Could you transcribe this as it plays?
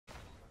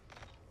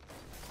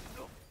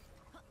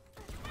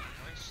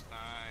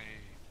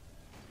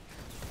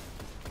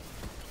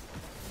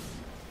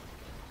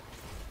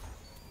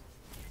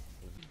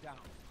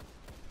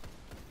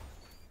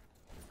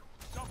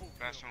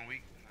Last one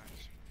weak.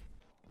 Nice.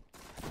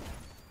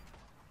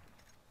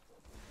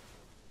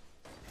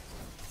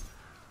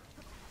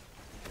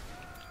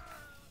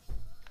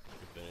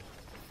 Good finish.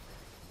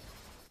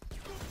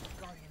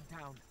 Guardian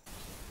down.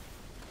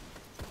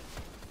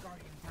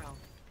 Guardian down.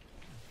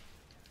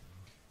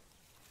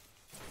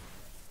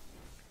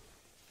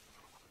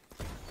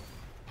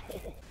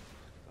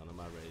 None of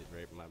my my buddy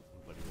Ray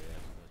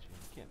asked about you.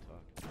 Can't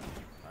talk.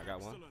 I got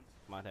one.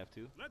 Might have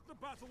two. Let the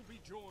battle be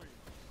joined.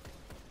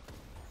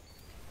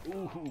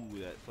 Ooh,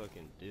 that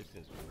fucking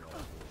distance was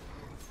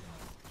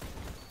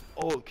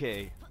right.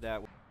 Okay,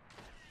 that.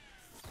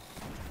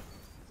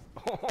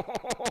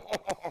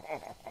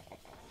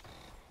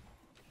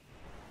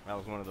 That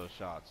was one of those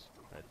shots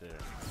right there.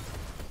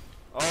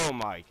 Oh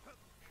my!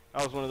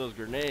 That was one of those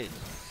grenades.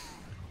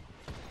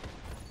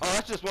 Oh,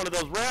 that's just one of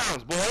those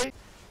rounds, boy.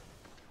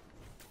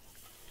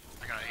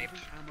 I got 8.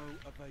 Ammo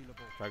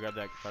available. Try to grab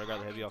that. Try to grab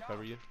the heavy. I'll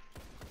cover you.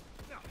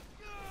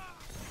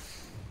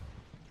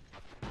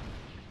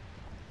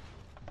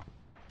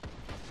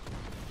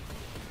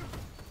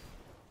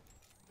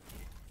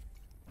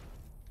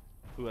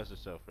 Who has the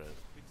self-res?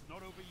 It's not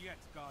over yet,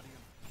 Guardian.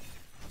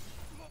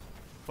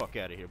 Fuck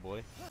out of here,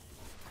 boy.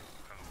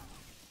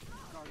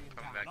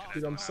 Come back to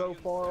Dude, that. I'm so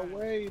far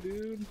away,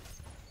 dude.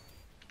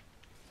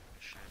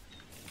 Shit.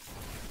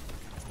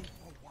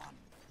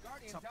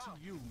 It's up to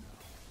you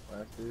now.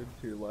 Last dude,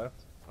 to your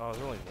left. Oh,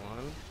 there's only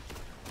one?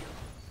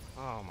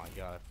 Oh my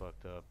god, I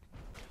fucked up.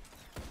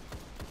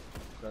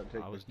 Gotta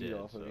take I was the heat dead,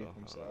 off of me so,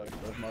 from oh, side.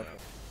 That's my yeah.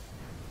 fault.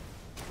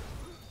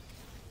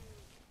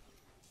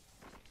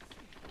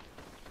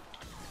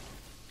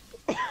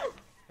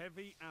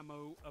 Heavy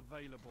ammo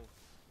available.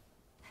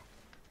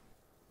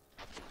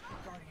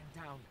 Guardian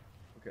down.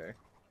 Okay.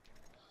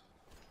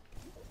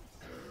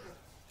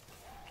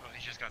 Oh,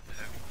 he just got the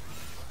heavy.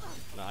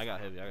 No, I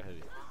got heavy. I got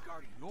heavy.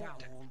 Guardian You're down.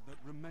 all that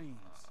remains.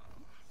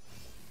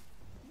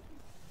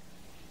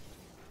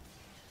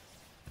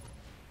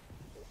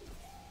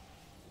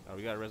 Oh,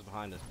 we got a res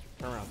behind us.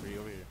 Turn around, 3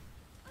 over here.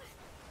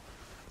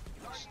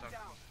 Guardian Stuck.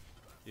 down.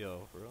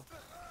 Yo, for real?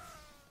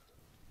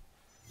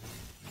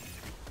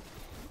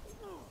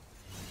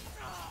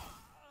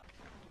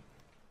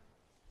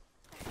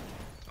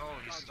 Oh,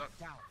 he's Guardian stuck.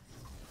 down.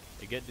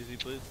 Hey, get dizzy,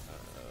 please.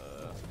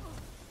 You're Oh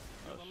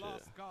the shit.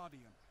 last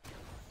Guardian.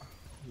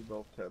 We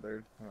both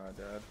tethered. Oh,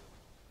 dad.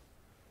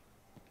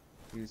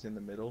 He's in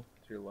the middle,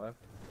 to your left.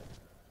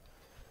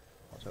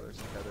 Watch out, there's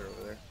a tether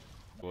over there.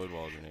 Void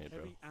wall grenade, bro.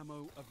 Heavy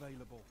ammo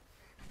available.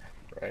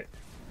 Right.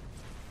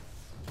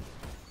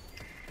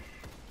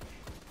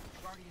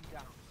 Guardian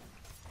down.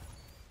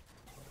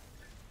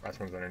 Last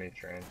one's underneath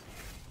train.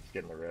 He's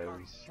getting the res.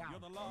 You're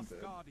the last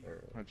dead. Guardian.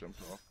 I jumped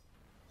off.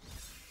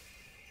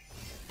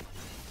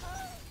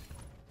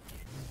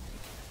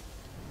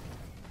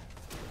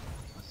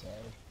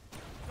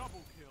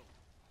 Double kill.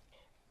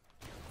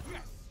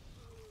 Yes.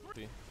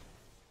 See?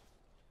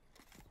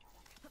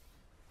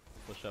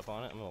 Push up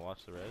on it. I'm gonna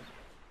watch the res.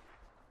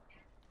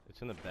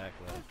 It's in the back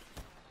left.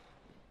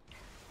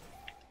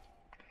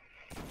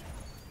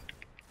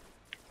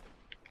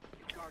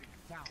 Guardian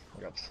down.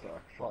 I got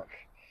stuck. Fuck.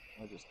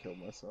 I just killed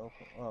myself.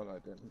 Oh, no, I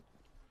didn't.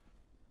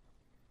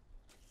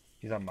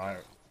 He's on my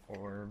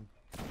orb.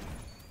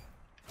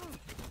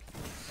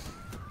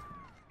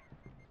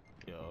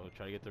 Yo,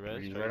 try to get the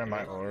res. He's try right to on get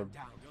my the res. orb.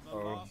 You're the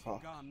Oh, last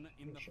fuck. gun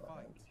in the Shot.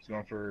 fight. He's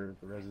going for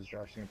the reses,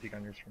 Josh. He's gonna peek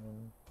on your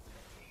screen.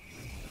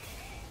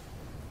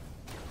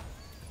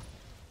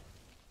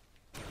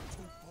 2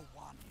 for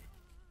 1.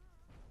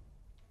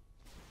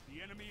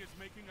 The enemy is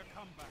making a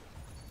comeback.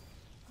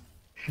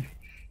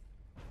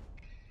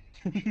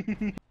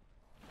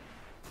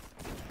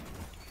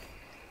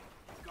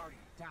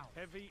 Guardian down.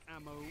 Heavy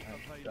ammo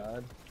I available.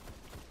 died.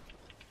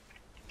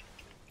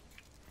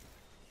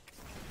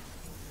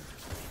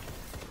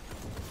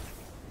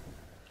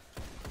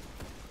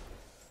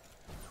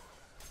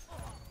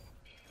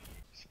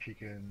 He's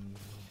peeking.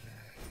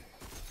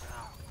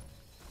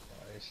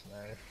 Nice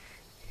knife.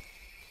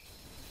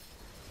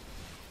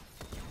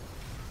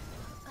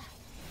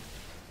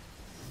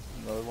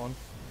 Another one.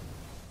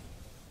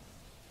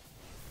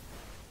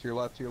 To your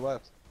left,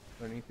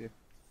 underneath you.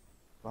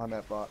 Behind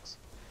that box.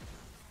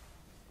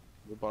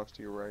 The box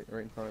to your right,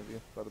 right in front of you,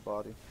 by the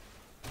body.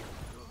 1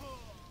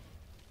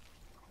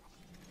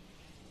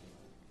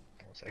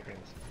 second.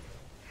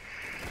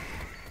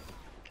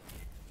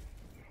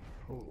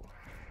 Ooh.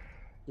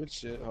 Good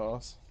shit,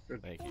 Hoss.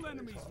 Good. Thank All you.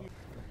 enemies Top.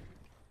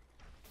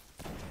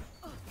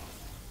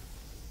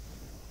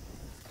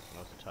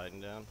 Mouse the Titan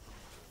down.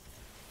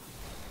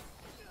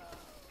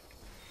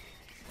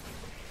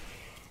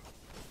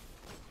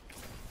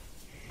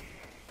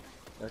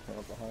 They're coming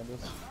up behind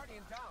us.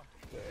 Guardian down.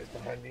 Yeah, he's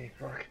behind me.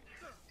 Fuck.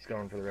 He's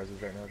going for the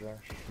reses right now,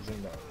 Josh. He's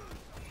in the.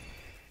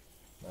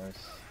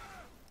 Nice.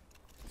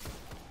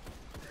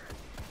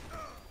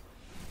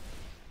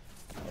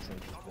 Awesome.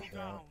 Just double pushing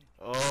down. out.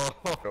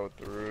 Oh, Go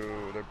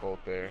through. They're both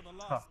there. You're the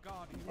last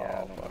Guardian.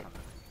 Oh, fuck.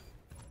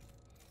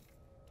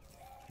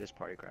 This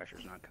party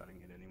crasher's not cutting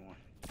it anymore.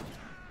 You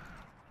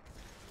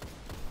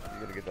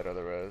gotta get that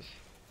other res.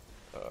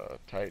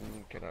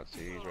 Titan cannot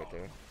see. He's right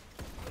there.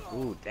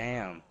 Ooh,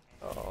 damn.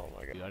 Oh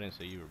my god. Dude, I didn't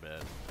say you were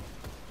bad.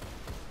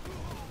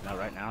 Now,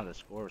 right now, the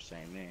score is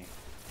saying me.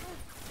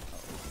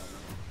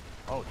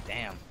 Oh,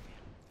 damn.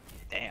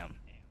 Damn.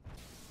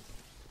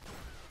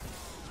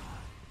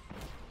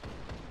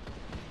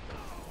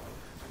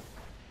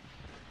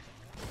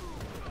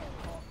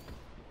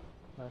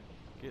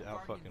 Get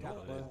out fucking All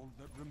play. that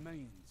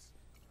remains.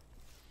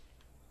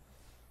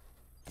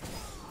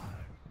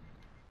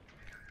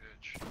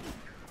 Bitch.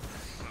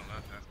 I'm not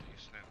left after you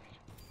snap me.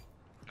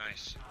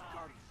 Nice.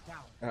 Guardian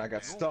down. And I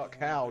got stuck.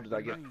 How did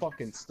I get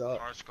fucking stuck?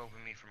 Hard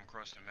scoping me from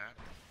across the map.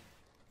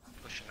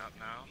 Pushing up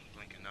now,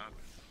 blinking up.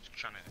 Just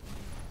trying to.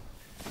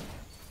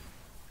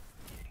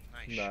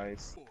 Nice.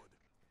 Nice. Good.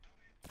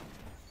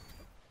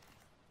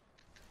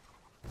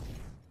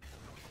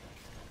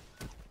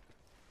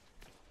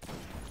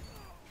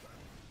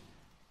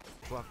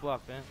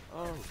 Block, man.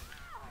 Oh.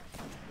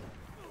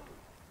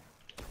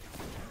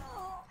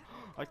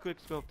 I quick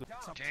scoped him.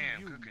 It's up to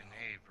Damn, you good now.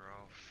 grenade, bro.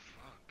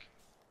 Fuck.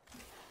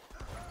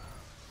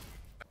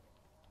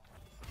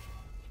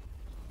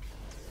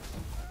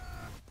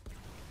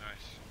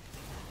 Nice.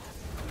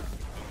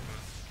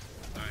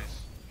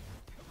 Nice.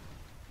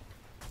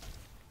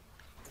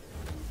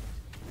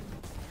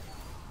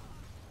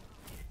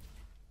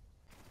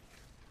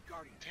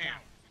 Guardian Damn.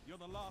 down. You're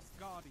the last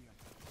guardian.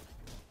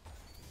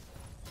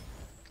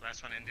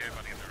 Last one in there,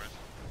 about to get the rest.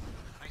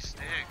 Nice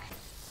stick.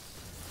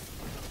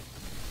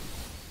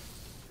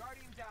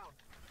 Guardian down.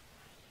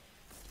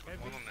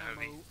 Heavy One on the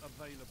heavy. ammo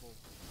available.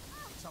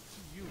 It's up to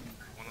you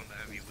now. One on the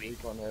heavy weak.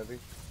 Weak on heavy.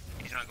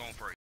 He's not going for it.